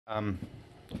Um,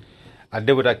 I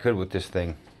did what I could with this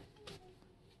thing,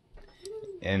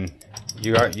 and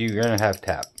you're gonna have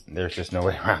tap. There's just no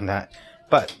way around that.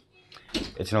 But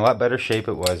it's in a lot better shape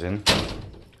it was in.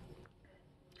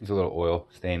 There's a little oil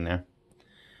stain there.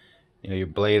 You know, your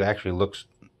blade actually looks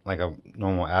like a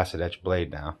normal acid etch blade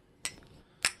now.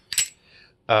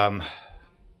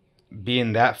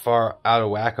 Being that far out of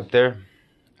whack up there,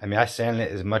 I mean, I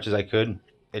sanded it as much as I could.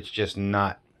 It's just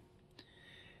not.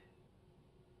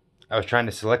 I was trying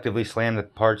to selectively sand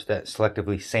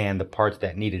the parts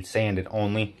that needed sanded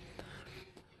only.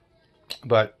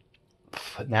 But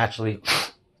naturally,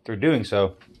 through doing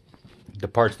so, the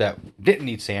parts that didn't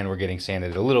need sand were getting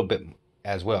sanded a little bit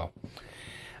as well.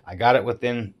 I got it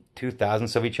within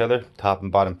 0.02 of each other, top and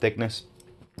bottom thickness.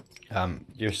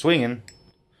 You're swinging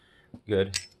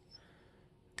good.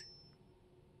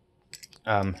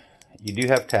 You do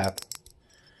have tap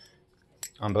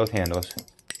on both handles,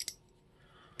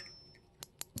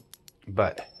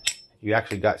 but you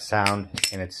actually got sound,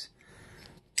 and it's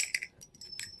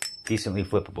decently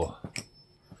flippable.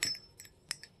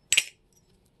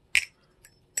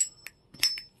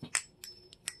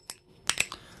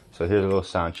 So here's a little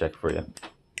sound check for you.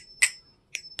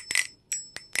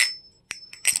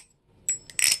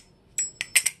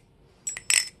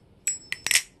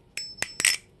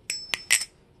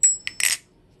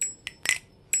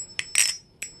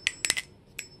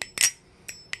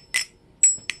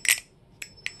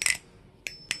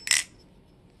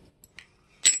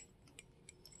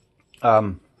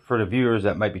 For the viewers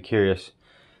that might be curious,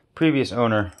 previous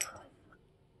owner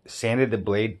sanded the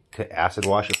blade to acid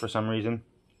wash it for some reason.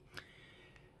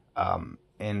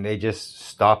 And they just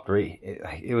stopped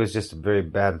it was just a very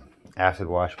bad acid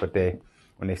wash, but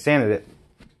when they sanded it,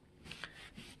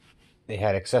 they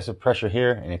had excessive pressure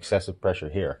here and excessive pressure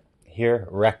here. Here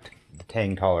wrecked the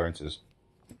Tang tolerances.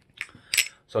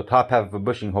 So top half of a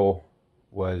bushing hole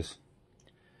was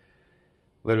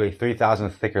literally 3,000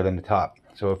 thicker than the top.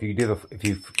 So if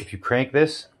you crank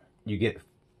this, you get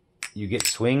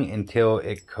swing until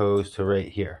it goes to right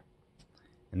here,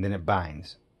 and then it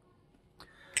binds.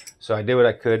 So I did what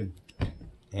I could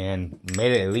and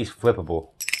made it at least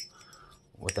flippable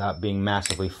without being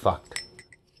massively fucked.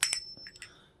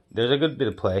 There's a good bit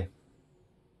of play,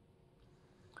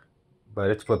 but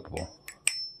it's flippable.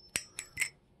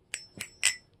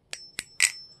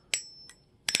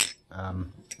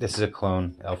 This is a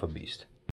clone Alpha Beast.